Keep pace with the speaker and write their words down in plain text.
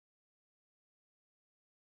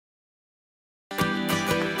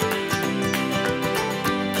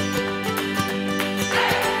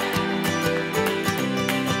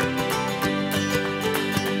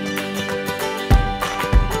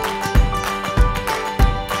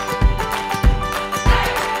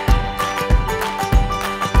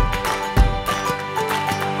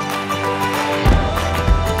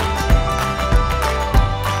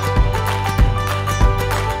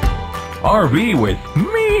RV with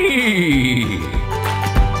me.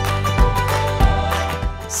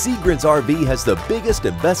 Seagrin's RV has the biggest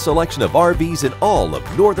and best selection of RVs in all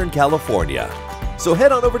of Northern California. So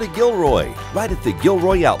head on over to Gilroy, right at the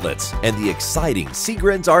Gilroy Outlets and the exciting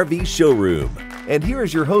Seagrin's RV showroom. And here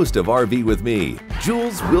is your host of RV with me,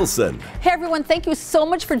 Jules Wilson. Hey everyone, thank you so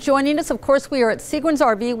much for joining us. Of course, we are at Seagrin's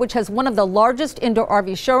RV, which has one of the largest indoor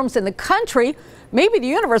RV showrooms in the country. Maybe the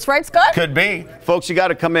universe, right, Scott? Could be. Folks, you got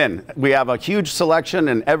to come in. We have a huge selection,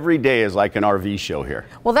 and every day is like an RV show here.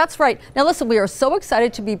 Well, that's right. Now, listen, we are so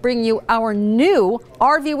excited to be bringing you our new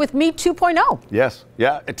RV with Me 2.0. Yes.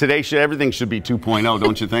 Yeah. Today, everything should be 2.0,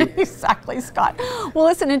 don't you think? Exactly, Scott. Well,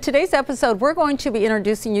 listen, in today's episode, we're going to be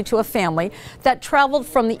introducing you to a family that traveled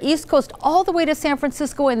from the East Coast all the way to San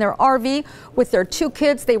Francisco in their RV with their 2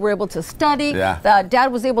 kids. They were able to study. Yeah. The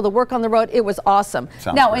dad was able to work on the road. It was awesome.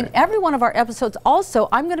 Sounds now, great. in every one of our episodes, also,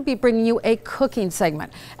 I'm going to be bringing you a cooking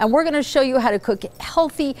segment, and we're going to show you how to cook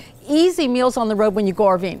healthy, easy meals on the road when you go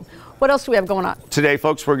RVing. What else do we have going on? Today,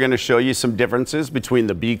 folks, we're going to show you some differences between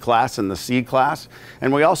the B class and the C class.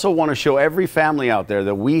 And we also want to show every family out there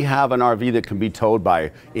that we have an RV that can be towed by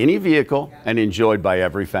any vehicle and enjoyed by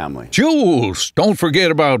every family. Jules, don't forget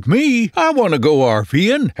about me. I want to go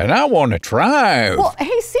RVing and I want to drive. Well,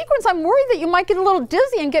 hey, Sequence, I'm worried that you might get a little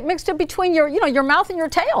dizzy and get mixed up between your, your mouth and your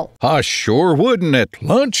tail. I sure wouldn't at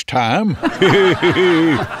lunchtime.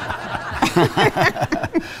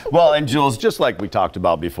 Well, and Jules, just like we talked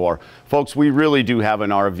about before, folks, we really do have an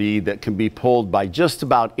RV that can be pulled by just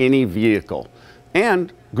about any vehicle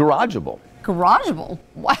and garageable. Garageable?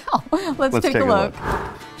 Wow. Let's take a look.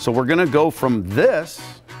 So we're going to go from this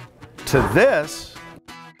to this,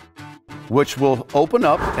 which will open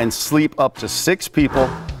up and sleep up to 6 people.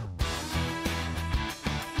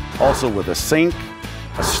 Also with a sink,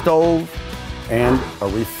 a stove, and a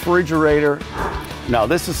refrigerator. Now,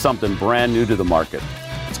 this is something brand new to the market.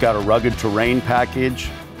 It's got a rugged terrain package,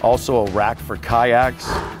 also a rack for kayaks.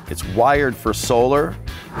 It's wired for solar.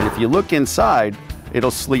 And if you look inside, it'll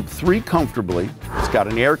sleep 3 comfortably. It's got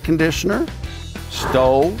an air conditioner,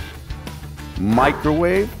 stove,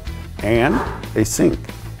 microwave, and a sink.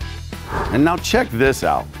 And now check this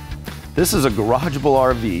out. This is a garageable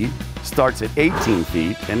RV, starts at 18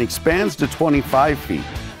 feet and expands to 25 feet.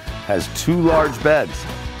 Has 2 large beds,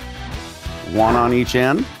 1 on each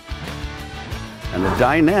end, and a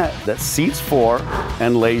dinette that seats 4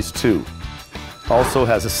 and lays 2. Also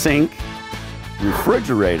has a sink,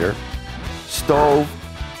 refrigerator, stove,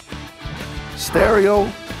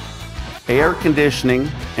 stereo, air conditioning,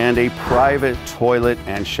 and a private toilet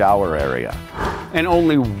and shower area. And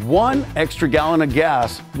only 1 extra gallon of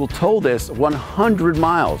gas will tow this 100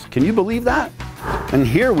 miles. Can you believe that? And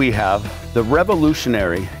here we have the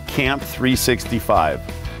revolutionary Camp 365.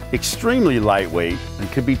 Extremely lightweight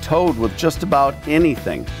and can be towed with just about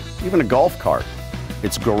anything, even a golf cart.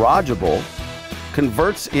 It's garageable,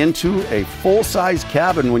 converts into a full-size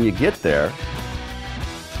cabin when you get there,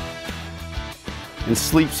 and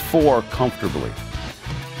sleeps 4 comfortably.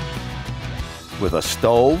 With a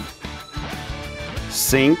stove,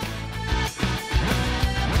 sink,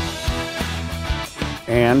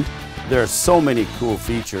 and there are so many cool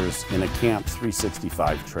features in a Camp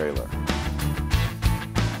 365 trailer.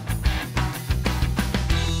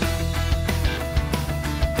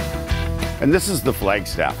 And this is the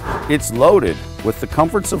Flagstaff. It's loaded with the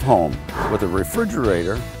comforts of home, with a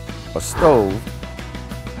refrigerator, a stove,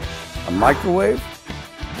 a microwave,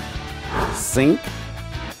 sink,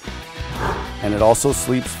 and it also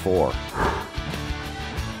sleeps 4.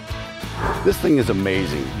 This thing is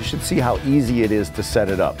amazing. You should see how easy it is to set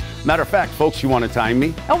it up. Matter of fact, folks, you want to time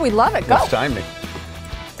me? Oh, we love it. Go. Let's time me.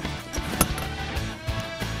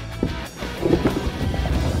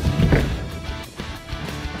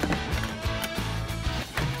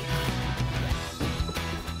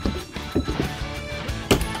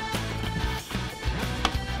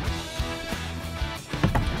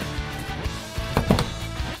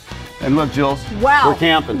 And look, Jules, wow. We're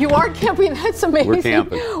camping. You are camping. That's amazing. We're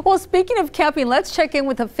camping. Well, speaking of camping, let's check in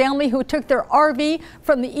with a family who took their RV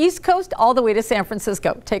from the East Coast all the way to San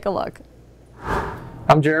Francisco. Take a look.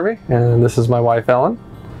 I'm Jeremy, and this is my wife, Ellen.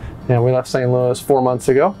 And we left St. Louis 4 months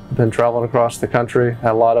ago. Been traveling across the country,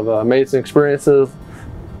 had a lot of amazing experiences,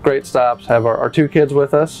 great stops, have our 2 kids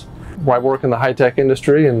with us. I work in the high-tech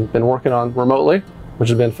industry and been working on remotely, which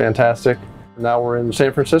has been fantastic. Now we're in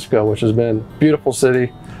San Francisco, which has been a beautiful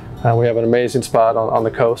city. We have an amazing spot on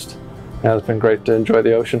the coast, and it's been great to enjoy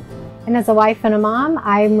the ocean. And as a wife and a mom,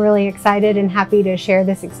 I'm really excited and happy to share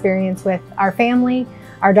this experience with our family.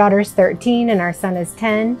 Our daughter's 13 and our son is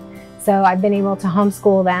 10, so I've been able to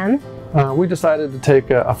homeschool them. We decided to take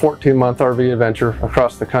a 14-month RV adventure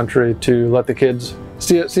across the country to let the kids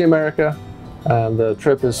see America. The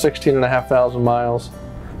trip is 16,500 miles,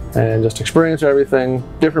 and just experience everything,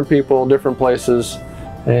 different people, different places.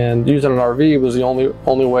 And using an RV was the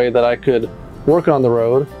only way that I could work on the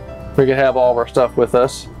road. We could have all of our stuff with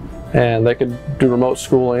us, and they could do remote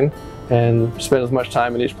schooling and spend as much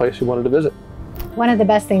time in each place we wanted to visit. One of the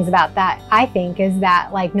best things about that, I think, is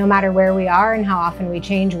that like no matter where we are and how often we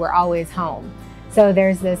change, we're always home. So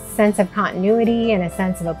there's this sense of continuity and a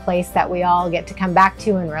sense of a place that we all get to come back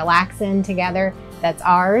to and relax in together that's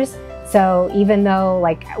ours. So even though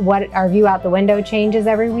like what our view out the window changes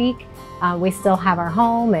every week, we still have our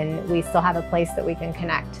home and we still have a place that we can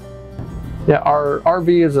connect. Yeah, our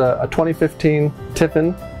RV is a 2015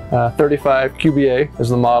 Tiffin 35 QBA is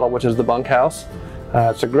the model, which is the bunkhouse.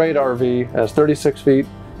 It's a great RV, it's 36 feet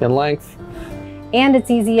in length. And it's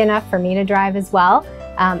easy enough for me to drive as well,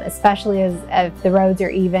 especially as the roads are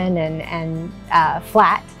even and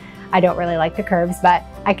flat. I don't really like the curves, but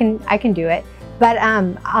I can do it. But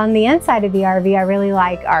on the inside of the RV, I really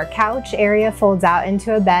like our couch area folds out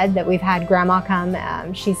into a bed that we've had Grandma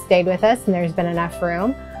come. She stayed with us and there's been enough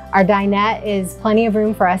room. Our dinette is plenty of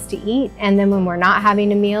room for us to eat. And then when we're not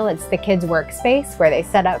having a meal, it's the kids' workspace where they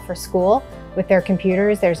set up for school with their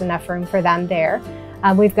computers. There's enough room for them there.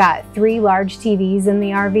 We've got 3 large TVs in the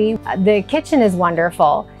RV. The kitchen is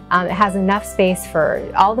wonderful. It has enough space for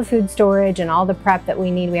all the food storage and all the prep that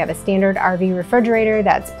we need. We have a standard RV refrigerator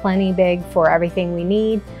that's plenty big for everything we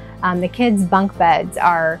need. The kids' bunk beds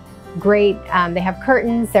are great. They have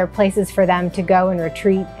curtains. There are places for them to go and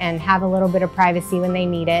retreat and have a little bit of privacy when they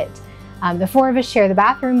need it. The 4 of us share the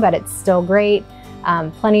bathroom, but it's still great.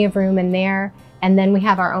 Plenty of room in there. And then we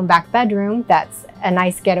have our own back bedroom. That's a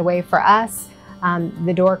nice getaway for us.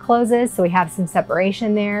 The door closes, so we have some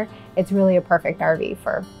separation there. It's really a perfect RV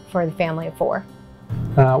for the family of 4.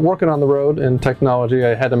 Working on the road in technology,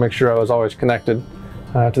 I had to make sure I was always connected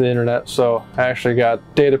to the internet. So I actually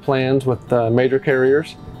got data plans with major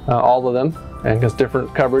carriers, all of them, and gets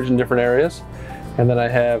different coverage in different areas. And then I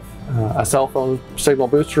have a cell phone signal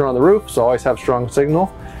booster on the roof, so I always have strong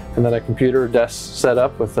signal. And then a computer desk set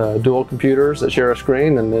up with dual computers that share a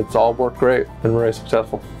screen, and it's all worked great, been very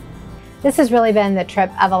successful. This has really been the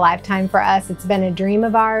trip of a lifetime for us. It's been a dream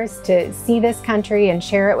of ours to see this country and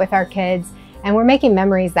share it with our kids. And we're making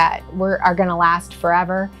memories that are gonna last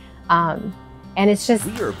forever. And it's just,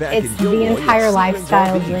 it's the entire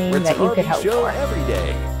lifestyle dream that you could hope for. Every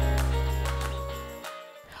day.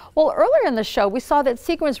 Well, earlier in the show, we saw that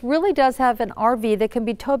Seagram's really does have an RV that can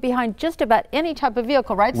be towed behind just about any type of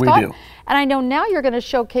vehicle, right, Scott? We do. And I know now you're going to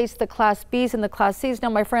showcase the Class Bs and the Class Cs. Now,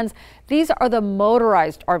 my friends, these are the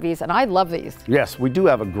motorized RVs, and I love these. Yes, we do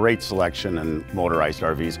have a great selection in motorized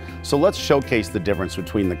RVs. So let's showcase the difference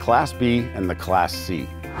between the Class B and the Class C.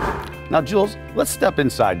 Now, Jules, let's step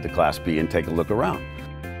inside the Class B and take a look around.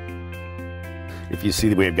 If you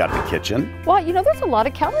see, we've got the kitchen. Well, you know, there's a lot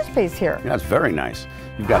of counter space here. Yeah, it's very nice.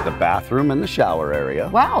 You've got the bathroom and the shower area.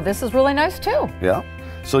 Wow, this is really nice too. Yeah.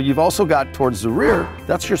 So you've also got towards the rear,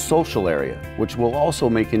 that's your social area, which will also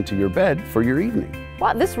make into your bed for your evening.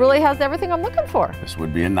 Wow, this really has everything I'm looking for. This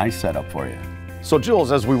would be a nice setup for you. So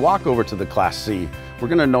Jules, as we walk over to the Class C, we're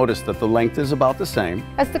going to notice that the length is about the same.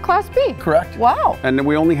 As the Class B? Correct. Wow. And then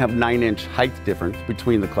we only have 9-inch height difference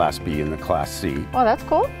between the Class B and the Class C. Oh, that's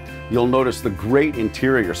cool. You'll notice the great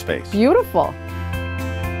interior space. Beautiful.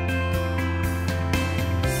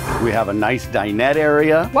 We have a nice dinette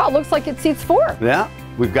area. Wow, it looks like it seats 4. Yeah.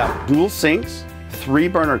 We've got dual sinks,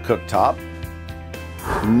 3-burner cooktop,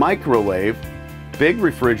 microwave, big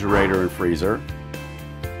refrigerator and freezer,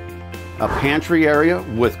 a pantry area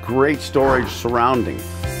with great storage surrounding.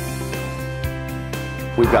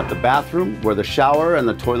 We've got the bathroom where the shower and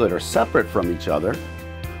the toilet are separate from each other.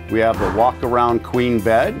 We have the walk-around queen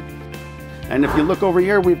bed. And if you look over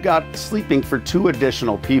here, we've got sleeping for 2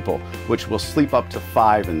 additional people, which will sleep up to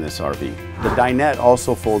 5 in this RV. The dinette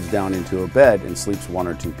also folds down into a bed and sleeps 1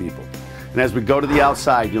 or 2 people. And as we go to the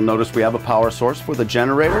outside, you'll notice we have a power source for the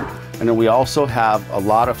generator, and then we also have a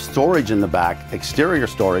lot of storage in the back, exterior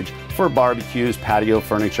storage for barbecues, patio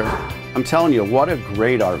furniture. I'm telling you, what a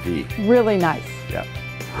great RV. Really nice. Yeah.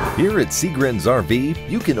 Here at Seagram's RV,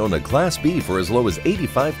 you can own a Class B for as low as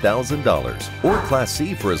 $85,000 or Class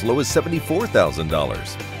C for as low as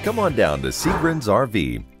 $74,000. Come on down to Seagram's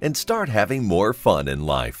RV and start having more fun in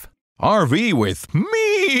life. RV with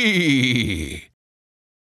me!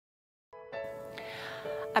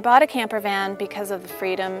 I bought a camper van because of the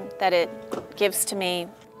freedom that it gives to me.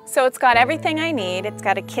 So it's got everything I need. It's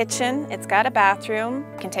got a kitchen, it's got a bathroom,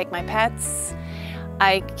 I can take my pets.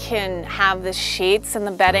 I can have the sheets and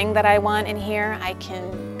the bedding that I want in here. I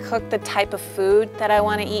can cook the type of food that I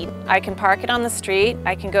want to eat. I can park it on the street.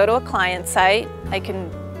 I can go to a client site. I can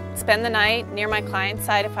spend the night near my client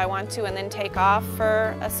site if I want to, and then take off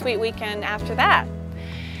for a sweet weekend after that.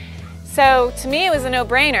 So to me, it was a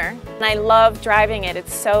no-brainer, and I love driving it.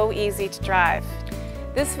 It's so easy to drive.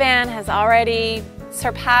 This van has already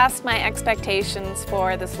surpassed my expectations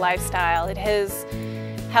for this lifestyle. It has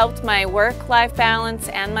helped my work-life balance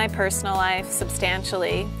and my personal life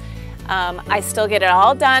substantially. I still get it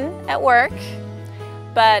all done at work,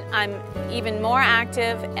 but I'm even more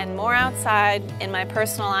active and more outside in my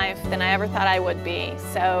personal life than I ever thought I would be.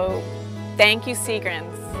 So thank you,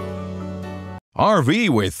 Seagrins. RV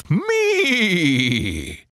with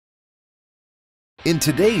me! In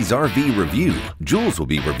today's RV review, Jules will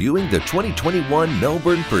be reviewing the 2021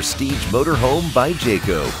 Melbourne Prestige Motorhome by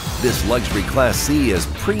Jayco. This luxury Class C is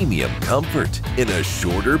premium comfort in a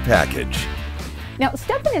shorter package. Now,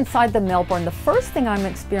 stepping inside the Melbourne, the first thing I'm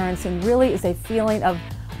experiencing really is a feeling of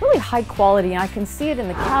really high quality, and I can see it in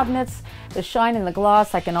the cabinets, the shine and the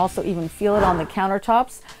gloss. I can also even feel it on the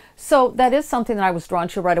countertops. So that is something that I was drawn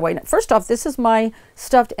to right away. Now, first off, this is my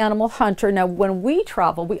stuffed animal Hunter. Now, when we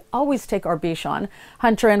travel, we always take our Bichon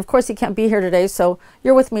Hunter, and of course he can't be here today, so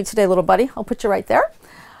you're with me today, little buddy. I'll put you right there.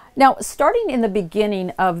 Now, starting in the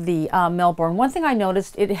beginning of the Melbourne, one thing I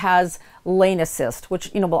noticed, it has lane assist,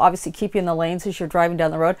 which, will obviously keep you in the lanes as you're driving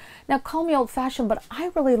down the road. Now, call me old-fashioned, but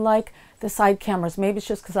I really like the side cameras. Maybe it's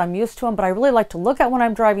just because I'm used to them, but I really like to look at when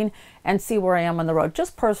I'm driving and see where I am on the road.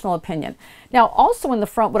 Just personal opinion. Now, also in the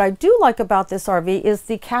front, what I do like about this RV is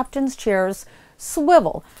the captain's chairs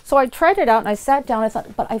swivel. So I tried it out and I sat down. I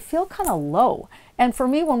thought, but I feel kind of low. And for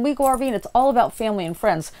me, when we go RVing, it's all about family and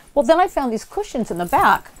friends. Well, then I found these cushions in the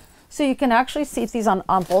back. So you can actually seat these on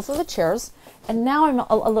both of the chairs. And now I'm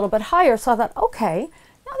a little bit higher. So I thought, okay,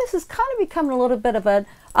 now this is kind of becoming a little bit of a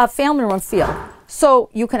family room feel. So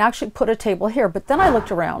you can actually put a table here. But then I looked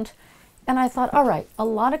around and I thought, all right, a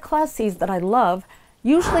lot of Class Cs that I love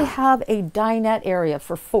usually have a dinette area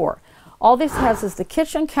for 4. All this has is the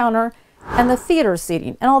kitchen counter and the theater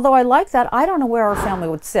seating. And although I like that, I don't know where our family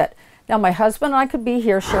would sit. Now my husband and I could be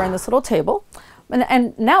here sharing this little table.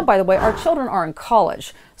 And now, by the way, our children are in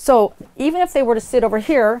college. So even if they were to sit over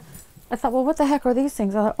here, I thought, well, what the heck are these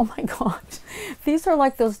things? I thought, oh my gosh, these are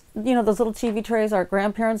like those, those little TV trays our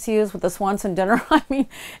grandparents used with the Swanson dinner. I mean,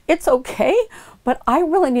 it's okay, but I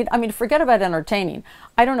really need, forget about entertaining.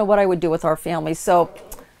 I don't know what I would do with our family. So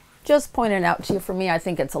just pointing out to you, for me, I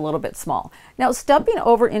think it's a little bit small. Now, stepping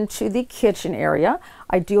over into the kitchen area,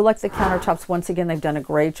 I do like the countertops. Once again, they've done a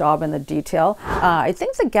great job in the detail. I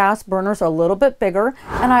think the gas burners are a little bit bigger,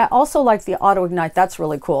 and I also like the auto ignite. That's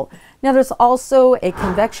really cool. Now, there's also a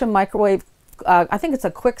convection microwave. I think it's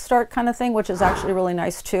a quick start kind of thing, which is actually really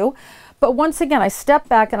nice too. But once again, I stepped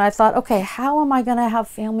back and I thought, okay, how am I going to have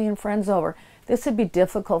family and friends over? This would be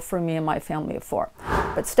difficult for me and my family of 4.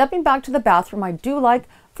 But stepping back to the bathroom, I do like,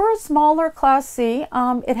 for a smaller Class C,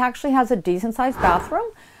 it actually has a decent sized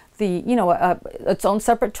bathroom. Its own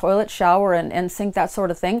separate toilet, shower, and sink, that sort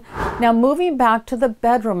of thing. Now, moving back to the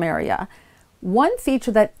bedroom area, one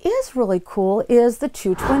feature that is really cool is the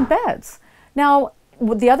 2 twin beds. Now,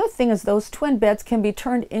 the other thing is those twin beds can be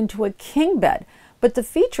turned into a king bed. But the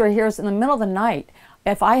feature here is in the middle of the night,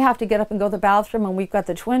 if I have to get up and go to the bathroom and we've got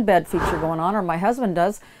the twin bed feature going on, or my husband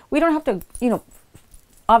does, we don't have to,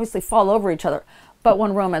 obviously fall over each other. But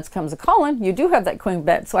when romance comes a-calling, you do have that queen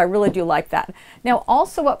bed, so I really do like that. Now,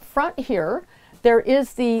 also up front here, there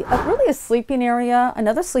is really a sleeping area,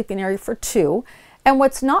 another sleeping area for 2. And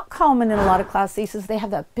what's not common in a lot of Class Cs is they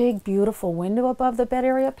have that big, beautiful window above the bed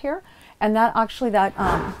area up here. And that actually, the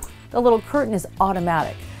little curtain is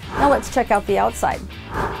automatic. Now let's check out the outside.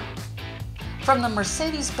 From the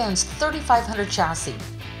Mercedes-Benz 3500 chassis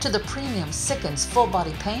to the premium Sickens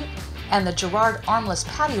full-body paint, and the Girard armless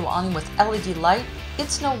patio awning with LED light,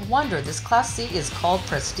 it's no wonder this Class C is called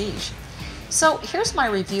Prestige. So here's my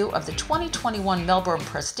review of the 2021 Melbourne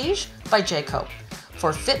Prestige by Jayco.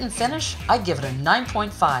 For fit and finish, I give it a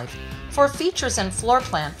 9.5. For features and floor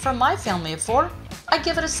plan for my family of 4, I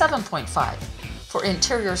give it a 7.5. For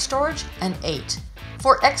interior storage, an 8.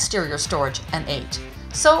 For exterior storage, an 8.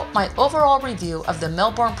 So my overall review of the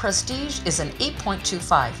Melbourne Prestige is an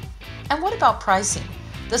 8.25. And what about pricing?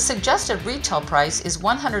 The suggested retail price is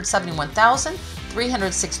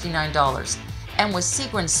 $171,369, and with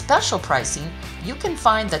Seagrin's special pricing, you can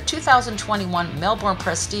find the 2021 Melbourne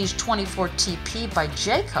Prestige 24 TP by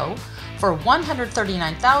Jayco for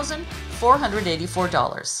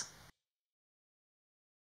 $139,484.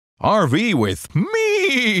 RV with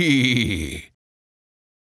me!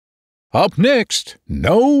 Up next,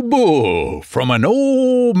 No Bull from an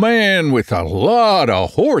old man with a lot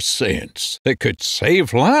of horse sense that could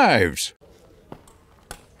save lives.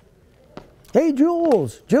 Hey,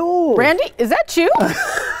 Jules. Jules. Randy, is that you?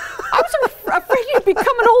 I was afraid you'd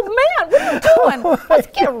become an old man. What are you doing? Let's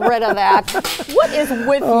get rid of that. What is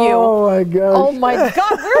with you? Oh, my gosh. Oh, my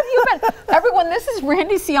God. Where have you been? Everyone, this is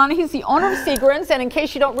Randy Ciani. He's the owner of Seagrins, and in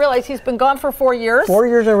case you don't realize, he's been gone for 4 years. 4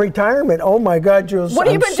 years in retirement. Oh, my God, Jules. What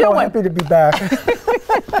have you been doing? I'm so happy to be back.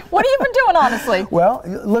 What have you been doing, honestly? Well,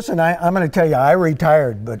 listen, I'm going to tell you, I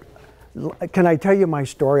retired, but can I tell you my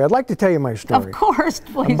story? I'd like to tell you my story. Of course,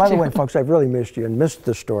 please. And by the way, folks, I've really missed you and missed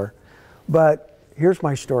the store. But here's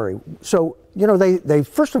my story. So, you know, they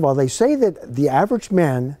first of all, they say that the average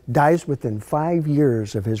man dies within 5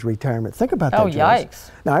 years of his retirement. Think about that, Oh, Jules.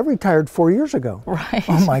 yikes. Now, I retired 4 years ago. Right.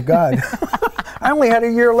 Oh, my God. I only had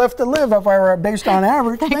a year left to live if I were based on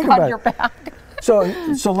average. Thank Think God about you're it. back.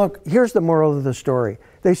 So look, here's the moral of the story.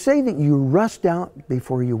 They say that you rust out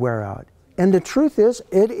before you wear out. And the truth is,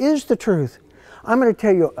 it is the truth. I'm going to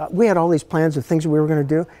tell you, we had all these plans of things that we were going to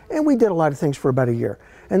do, and we did a lot of things for about a year.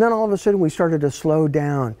 And then all of a sudden we started to slow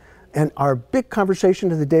down. And our big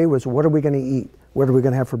conversation of the day was, what are we going to eat? What are we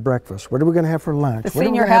going to have for breakfast? What are we going to have for lunch? The What are we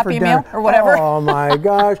senior gonna have for Happy Meal dinner? or whatever? Oh my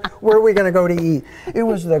gosh, where are we going to go to eat? It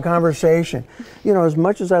was the conversation. You know, as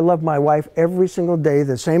much as I love my wife, every single day,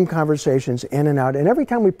 the same conversations in and out. And every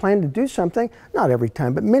time we planned to do something, not every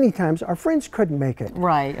time, but many times, our friends couldn't make it.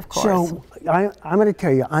 Right, of course. So I'm going to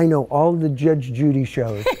tell you, I know all the Judge Judy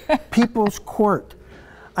shows, People's Court.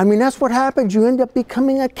 I mean, that's what happens. You end up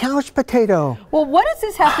becoming a couch potato. Well, what does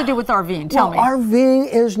this have to do with RVing? Tell me. RVing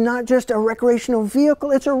is not just a recreational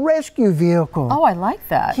vehicle, it's a rescue vehicle. Oh, I like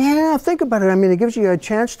that. Yeah, think about it. I mean, it gives you a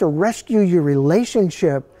chance to rescue your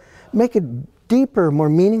relationship, make it deeper, more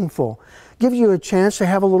meaningful. Gives you a chance to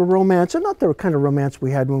have a little romance, and not the kind of romance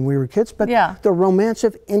we had when we were kids, but the romance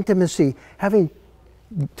of intimacy, having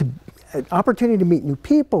an opportunity to meet new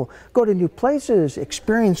people, go to new places,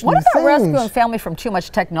 experience new things. What about rescuing family from too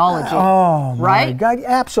much technology? Oh, right? my God,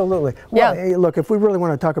 absolutely. Well, hey, look, if we really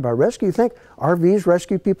want to talk about rescue, you think RVs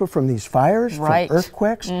rescue people from these fires, from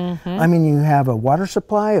earthquakes? I mean, you have a water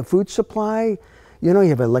supply, a food supply, you know, you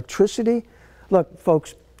have electricity. Look,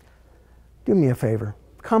 folks, do me a favor.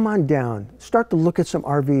 Come on down. Start to look at some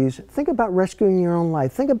RVs. Think about rescuing your own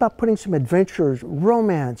life. Think about putting some adventures,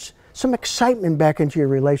 romance, some excitement back into your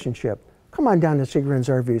relationship. Come on down to Seagrins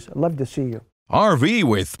RVs. I'd love to see you. RV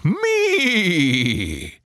with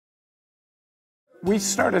me. We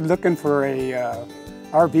started looking for a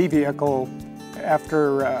RV vehicle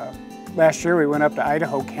after last year we went up to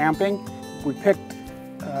Idaho camping. We picked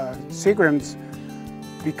Seagrins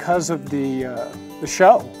because of the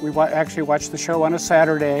show. We actually watched the show on a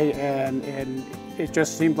Saturday, and it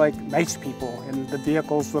just seemed like nice people, and the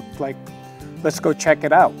vehicles looked like, let's go check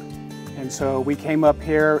it out. And so we came up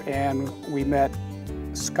here and we met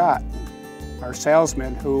Scott, our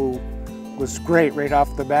salesman, who was great right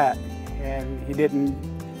off the bat. And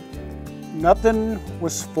nothing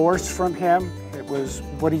was forced from him. It was,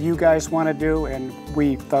 what do you guys want to do? And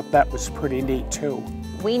we thought that was pretty neat too.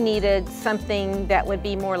 We needed something that would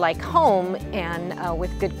be more like home, and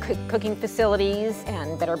with good cooking facilities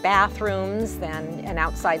and better bathrooms than an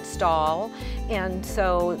outside stall. And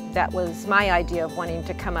so that was my idea of wanting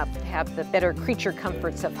to come up to have the better creature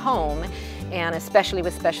comforts of home, and especially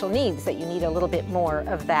with special needs, that you need a little bit more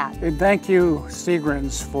of that. And thank you,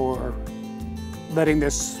 Seagrins, for letting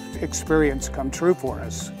this experience come true for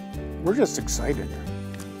us. We're just excited.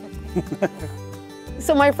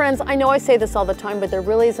 So my friends, I know I say this all the time, but there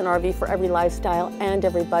really is an RV for every lifestyle and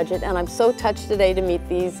every budget, and I'm so touched today to meet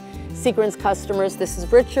these Seagrins customers. This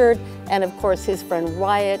is Richard, and of course his friend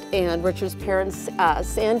Wyatt, and Richard's parents,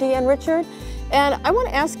 Sandy and Richard. And I want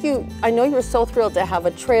to ask you, I know you're so thrilled to have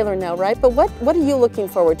a trailer now, right? But what are you looking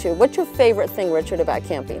forward to? What's your favorite thing, Richard, about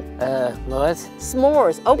camping? S'mores.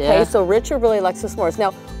 S'mores, okay, Yeah. So Richard really likes the s'mores.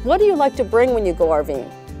 Now, what do you like to bring when you go RVing?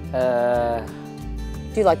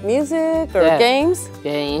 Do you like music or games?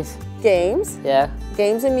 Games. Games? Yeah.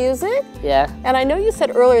 Games and music? Yeah. And I know you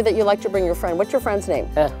said earlier that you like to bring your friend. What's your friend's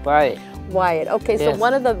name? Wyatt. Wyatt. Okay, so Yes.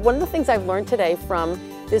 one of the things I've learned today from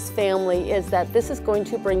this family is that this is going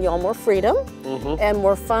to bring you all more freedom and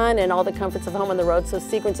more fun and all the comforts of home on the road. So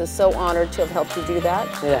Seagrins is so honored to have helped you do that.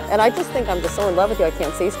 Yeah. And I just think I'm just so in love with you, I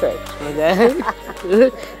can't see straight.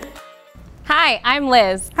 Hi, I'm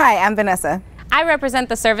Liz. Hi, I'm Vanessa. I represent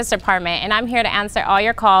the service department, and I'm here to answer all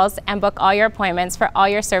your calls and book all your appointments for all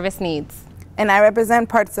your service needs. And I represent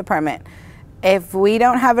parts department. If we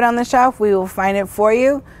don't have it on the shelf, we will find it for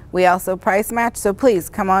you. We also price match, so please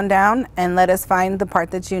come on down and let us find the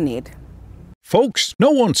part that you need. Folks,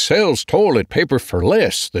 no one sells toilet paper for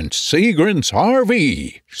less than Seagram's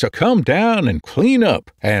RV. So come down and clean up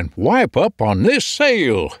and wipe up on this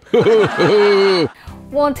sale.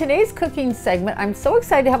 Well, in today's cooking segment, I'm so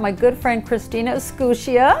excited to have my good friend Christina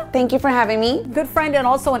Escutia. Thank you for having me. Good friend and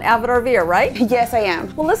also an avid RVer, right? Yes, I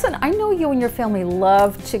am. Well, listen, I know you and your family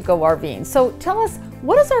love to go RVing. So tell us,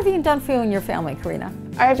 what has RVing done for you and your family, Karina?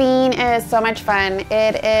 RVing is so much fun.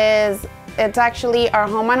 It's actually our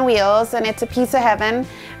home on wheels, and it's a piece of heaven.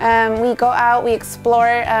 We go out, we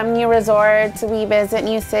explore new resorts, we visit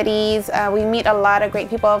new cities, we meet a lot of great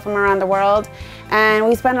people from around the world, and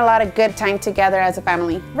we spend a lot of good time together as a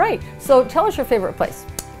family. Right. So tell us your favorite place.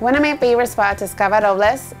 One of my favorite spots is Cava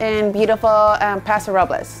Robles in beautiful Paso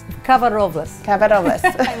Robles. Cava Robles. Cava Robles.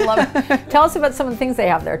 I love it. Tell us about some of the things they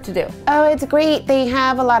have there to do. Oh, it's great. They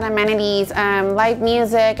have a lot of amenities, live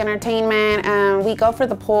music, entertainment. We go for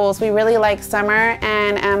the pools. We really like summer,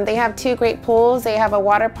 and they have 2 great pools. They have a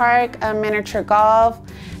water park, a miniature golf.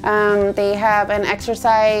 They have an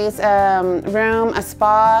exercise room, a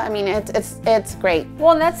spa. I mean, it's great.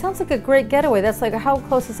 Well, and that sounds like a great getaway. That's like, how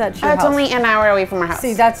close is that to your house? It's only an hour away from our house.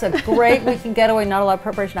 See, that's a great weekend getaway, not a lot of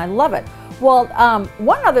preparation. I love it. Well,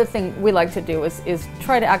 one other thing we like to do is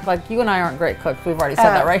try to act like you and I aren't great cooks. We've already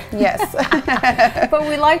said that, right? Yes. But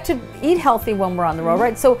we like to eat healthy when we're on the road,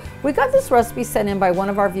 right? So we got this recipe sent in by one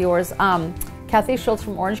of our viewers, Kathy Schultz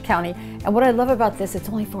from Orange County. And what I love about this, it's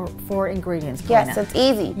only 4 ingredients. Karina. Yes, it's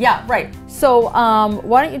easy. Yeah, right. So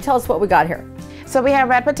why don't you tell us what we got here? So we have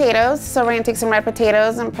red potatoes. So we're gonna take some red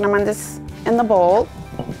potatoes and put them in the bowl.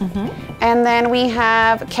 And then we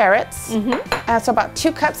have carrots. So about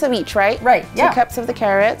 2 cups of each, right? Right, yeah. 2 cups of the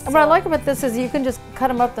carrots. What I like about this is you can just cut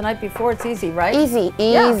them up the night before. It's easy, right? Easy.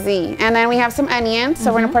 Yeah. And then we have some onions.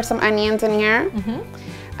 So we're gonna put some onions in here.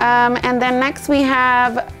 And then next we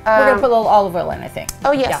have... we're gonna put a little olive oil in, I think.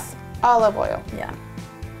 Oh yes, olive oil. Yeah.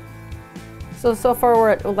 So far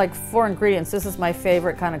we're at like 4 ingredients. This is my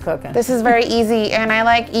favorite kind of cooking. This is very easy, and I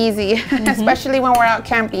like easy, especially when we're out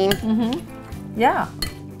camping. Yeah.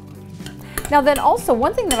 Now then also,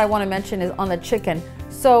 one thing that I want to mention is on the chicken.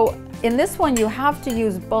 So in this one, you have to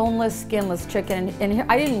use boneless, skinless chicken. And here,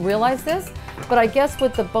 I didn't realize this, but I guess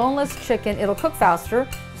with the boneless chicken, it'll cook faster,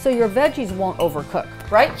 so your veggies won't overcook,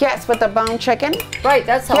 right? Yes, with the bone chicken. Right,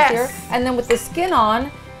 that's healthier. Yes. And then with the skin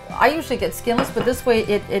on, I usually get skinless, but this way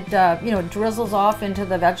it drizzles off into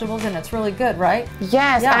the vegetables, and it's really good, right?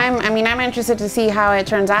 Yes, yeah. I'm interested to see how it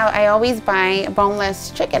turns out. I always buy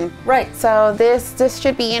boneless chicken. Right. So this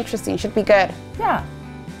should be interesting, should be good. Yeah.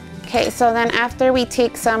 Okay, so then after we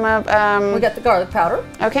take some of... we got the garlic powder.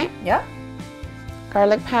 Okay. Yeah.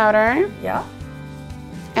 Garlic powder. Yeah.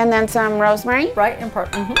 And then some rosemary. Right, and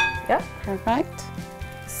yeah. Perfect.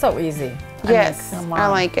 So easy. Yes, I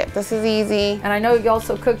like it. This is easy. And I know you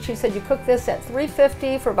also cooked, she said you cooked this at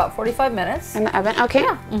 350 for about 45 minutes. In the oven, okay.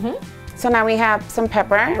 Yeah. So now we have some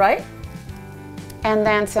pepper. Right. And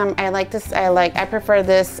then some, I prefer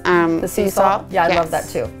this the sea salt. Yeah, yes. I love that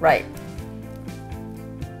too. Right.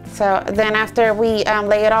 So then after we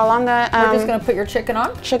lay it all on the... we're just gonna put your chicken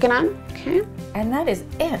on? Chicken on, okay. And that is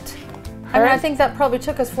it. I mean, I think that probably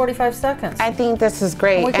took us 45 seconds. I think this is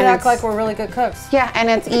great. We can act like we're really good cooks. Yeah, and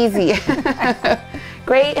it's easy.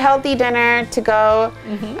 Great, healthy dinner to go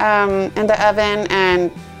in the oven and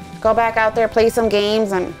go back out there, play some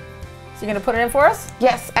games. And so you're going to put it in for us?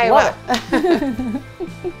 Yes, I will.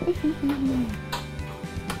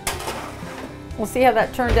 We'll see how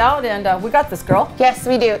that turned out, and we got this, girl. Yes,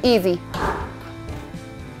 we do. Easy.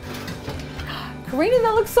 Karina,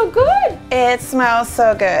 that looks so good. It smells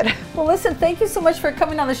so good. Well, listen, thank you so much for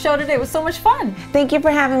coming on the show today. It was so much fun. Thank you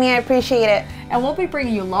for having me. I appreciate it. And we'll be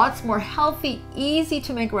bringing you lots more healthy, easy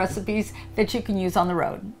to make recipes that you can use on the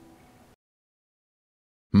road.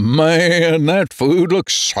 Man, that food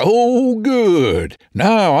looks so good.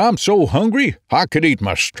 Now I'm so hungry, I could eat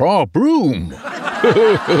my straw broom.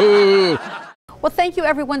 Well, thank you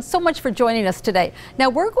everyone so much for joining us today. Now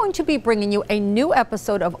we're going to be bringing you a new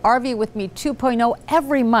episode of RV With Me 2.0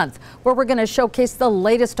 every month, where we're going to showcase the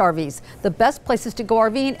latest RVs, the best places to go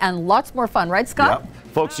RVing, and lots more fun, right, Scott? Yep.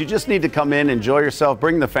 Folks, you just need to come in, enjoy yourself,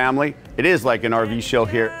 bring the family. It is like an RV show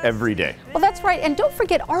here every day. Well, that's right. And don't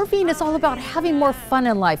forget, RVing is all about having more fun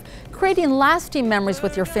in life, creating lasting memories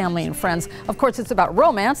with your family and friends. Of course, it's about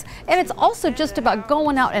romance, and it's also just about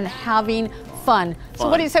going out and having fun. So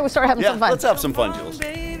what do you say we start having some fun? Let's have some fun, Jules.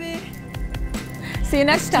 See you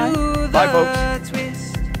next time. Bye, folks.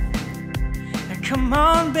 Come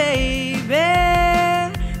on, baby.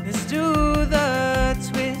 Let's do the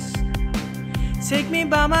twist. Take me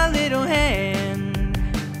by my little hand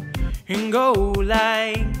and go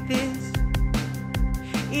like this.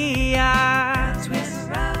 E-I twist.